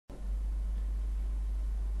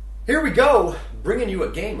Here we go, bringing you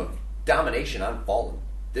a game of domination on Fallen.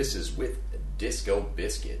 This is with Disco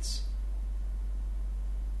Biscuits.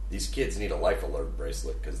 These kids need a life alert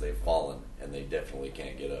bracelet because they've fallen and they definitely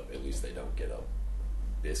can't get up. At least they don't get up.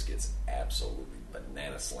 Biscuits absolutely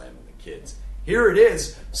banana slamming the kids. Here it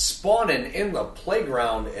is, spawning in the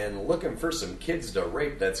playground and looking for some kids to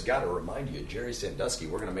rape. That's got to remind you of Jerry Sandusky.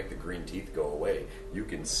 We're going to make the green teeth go away. You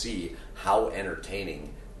can see how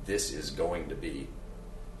entertaining this is going to be.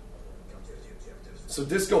 So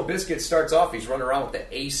Disco Biscuit starts off, he's running around with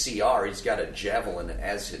the ACR. He's got a javelin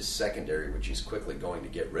as his secondary, which he's quickly going to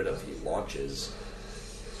get rid of. He launches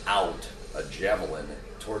out a javelin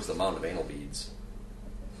towards the mound of anal beads.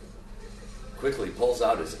 Quickly pulls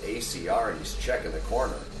out his ACR and he's checking the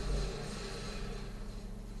corner.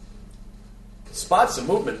 Spots the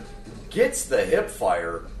movement, gets the hip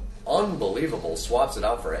fire, unbelievable, swaps it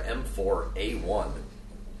out for an M4A1.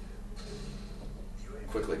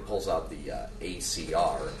 Quickly pulls out the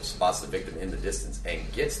ACR, spots the victim in the distance,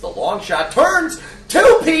 and gets the long shot. Turns,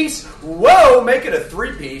 two-piece, whoa, make it a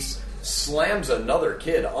three-piece. Slams another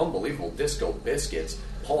kid, unbelievable. Disco Biscuits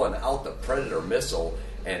pulling out the Predator missile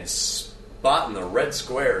and spotting the red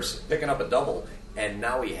squares, picking up a double, and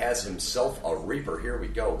now he has himself a Reaper. Here we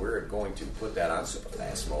go. We're going to put that on super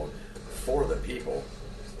fast mode for the people.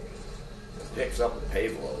 Picks up a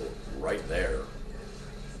Pavelow right there.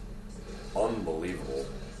 Unbelievable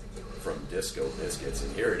from Disco Biscuits.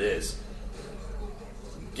 And here it is.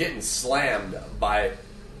 Getting slammed by,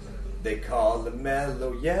 they call the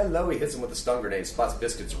mellow yellow. He hits him with a stun grenade. Spots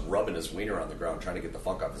Biscuits rubbing his wiener on the ground, trying to get the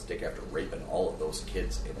funk off his dick after raping all of those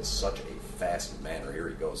kids in such a fast manner. Here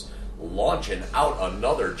he goes, launching out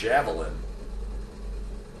another javelin.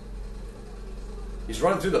 He's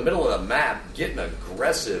running through the middle of the map, getting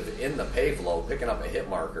aggressive in the Pavelow, picking up a hit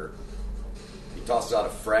marker. He tosses out a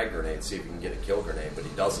frag grenade, see if he can get a kill grenade, but he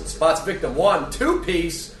doesn't. Spots victim one,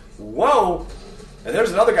 two-piece, whoa! And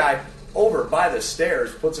there's another guy over by the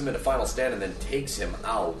stairs, puts him in a final stand, and then takes him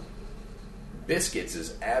out. Biscuits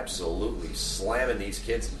is absolutely slamming these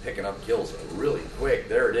kids and picking up kills really quick.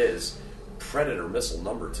 There it is, Predator missile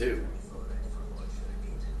number 2.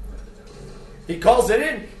 He calls it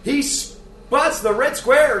in, he spots the red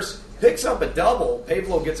squares, picks up a double,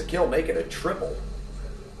 Pavelow gets a kill, make it a triple.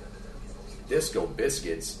 Disco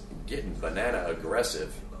Biscuits getting banana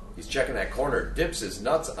aggressive. He's checking that corner, dips his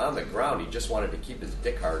nuts on the ground. He just wanted to keep his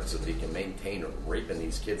dick hard so that he can maintain raping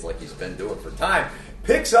these kids like he's been doing for time.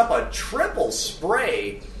 Picks up a triple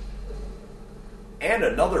spray and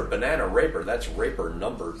another banana raper. That's raper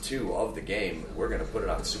number 2 of the game. We're going to put it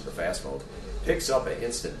on super fast mode. Picks up an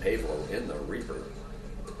instant Pavelow in the Reaper.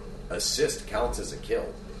 Assist counts as a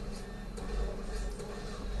kill.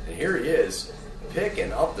 And here he is,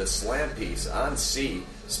 picking up the slam piece on C,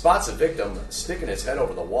 spots a victim, sticking his head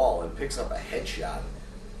over the wall, and picks up a headshot.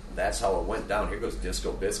 That's how it went down. Here goes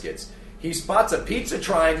Disco Biscuits. He spots a pizza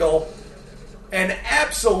triangle and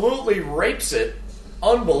absolutely rapes it.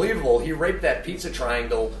 Unbelievable. He raped that pizza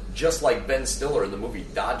triangle just like Ben Stiller in the movie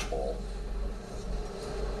Dodgeball.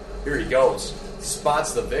 Here he goes.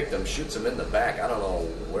 Spots the victim, shoots him in the back. I don't know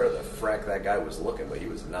where the frack that guy was looking, but he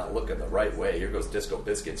was not looking the right way. Here goes Disco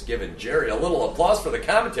Biscuits giving Jerry a little applause for the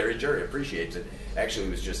commentary. Jerry appreciates it. Actually,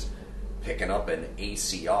 he was just picking up an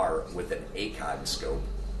ACR with an ACOG scope.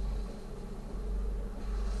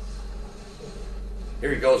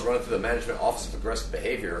 Here he goes, running through the Management Office of Aggressive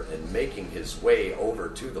Behavior and making his way over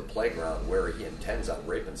to the playground where he intends on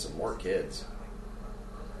raping some more kids.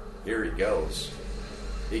 Here he goes.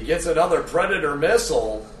 He gets another Predator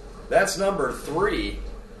missile. That's number 3.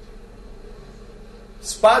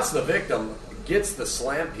 Spots the victim, gets the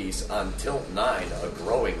slam piece on tilt 9, a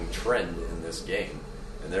growing trend in this game.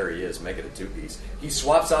 And there he is, making a 2-piece. He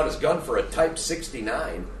swaps out his gun for a Type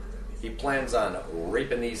 69. He plans on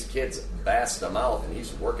raping these kids, bass them out, and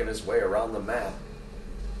he's working his way around the map.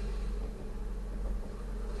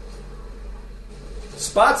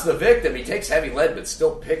 Spots the victim. He takes heavy lead, but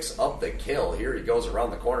still picks up the kill. Here he goes around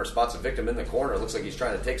the corner, spots a victim in the corner. Looks like he's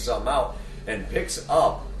trying to take something out, and picks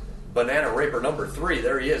up Banana Raper number 3.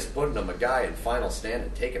 There he is, putting him a guy in final stand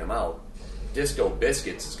and taking him out. Disco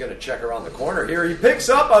Biscuits is going to check around the corner here. He picks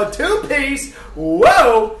up a 2-piece.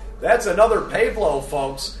 Whoa! That's another Pavelow,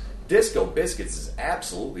 folks. Disco Biscuits is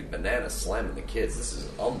absolutely banana slamming the kids. This is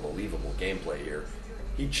unbelievable gameplay here.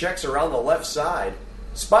 He checks around the left side,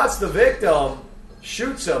 spots the victim,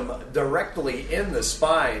 shoots him directly in the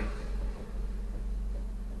spine.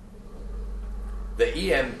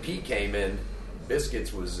 The EMP came in.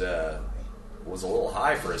 Biscuits was a little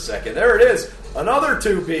high for a second. There it is. Another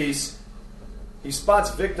 2-piece. He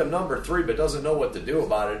spots victim number 3 but doesn't know what to do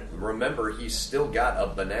about it. Remember, he's still got a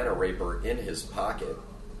banana raper in his pocket.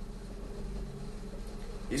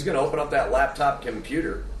 He's going to open up that laptop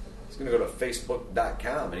computer. He's going to go to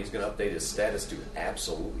Facebook.com and he's going to update his status to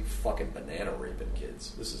absolutely fucking banana raping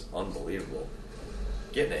kids. This is unbelievable.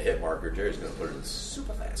 Getting a hit marker, Jerry's going to put it in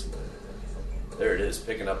super fast mode. There it is,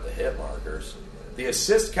 picking up the hit markers. The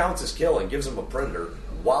assist counts as kill and gives him a predator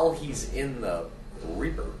while he's in the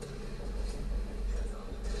Reaper.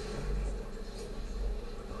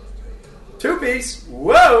 Two-piece,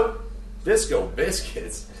 whoa! Disco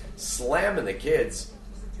Biscuits, slamming the kids.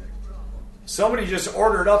 Somebody just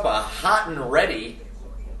ordered up a hot and ready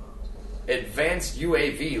advanced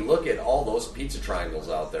UAV. Look at all those pizza triangles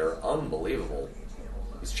out there. Unbelievable.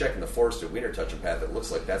 He's checking the forested wiener touching path. It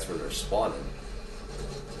looks like that's where they're spawning.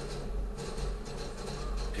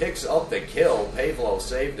 Picks up the kill. Pavelow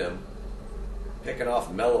saved him. Picking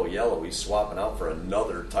off Mellow Yellow. He's swapping out for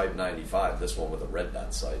another Type 95. This one with a red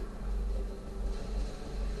dot sight.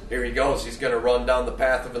 Here he goes. He's going to run down the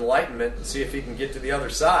path of enlightenment and see if he can get to the other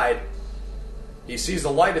side. He sees the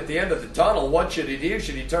light at the end of the tunnel. What should he do?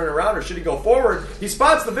 Should he turn around or should he go forward? He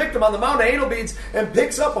spots the victim on the Mount of Anal Beads and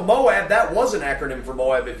picks up a MOAB. That was an acronym for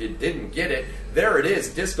MOAB if you didn't get it. There it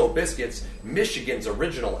is. Disco Biscuits, Michigan's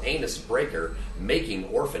original anus breaker, making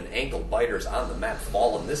orphan ankle biters on the map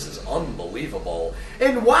fallen. This is unbelievable.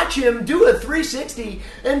 And watch him do a 360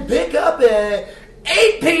 and pick up a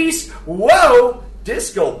 8-piece. Whoa!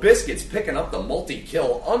 Disco Biscuits picking up the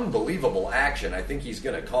multi-kill. Unbelievable action. I think he's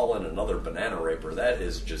going to call in another banana raper. That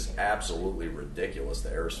is just absolutely ridiculous. The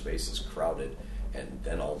airspace is crowded, and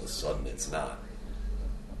then all of a sudden it's not.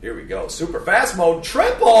 Here we go. Super fast mode.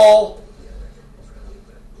 Triple!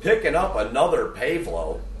 Picking up another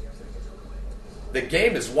Pavelow. The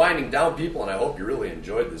game is winding down, people, and I hope you really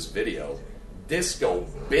enjoyed this video. Disco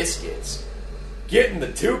Biscuits getting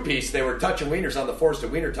the two-piece. They were touching wieners on the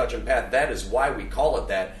forested wiener touching path. That is why we call it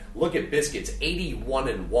that. Look at Biscuits,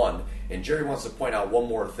 81-1. And Jerry wants to point out one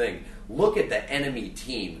more thing. Look at the enemy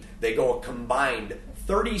team. They go a combined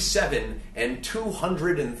 37 and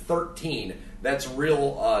 213. That's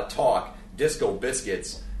real talk. Disco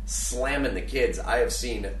Biscuits slamming the kids. I have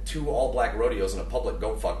seen 2 all-black rodeos and a public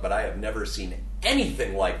goat fuck, but I have never seen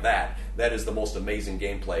anything like that. That is the most amazing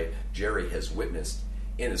gameplay Jerry has witnessed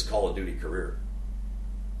in his Call of Duty career.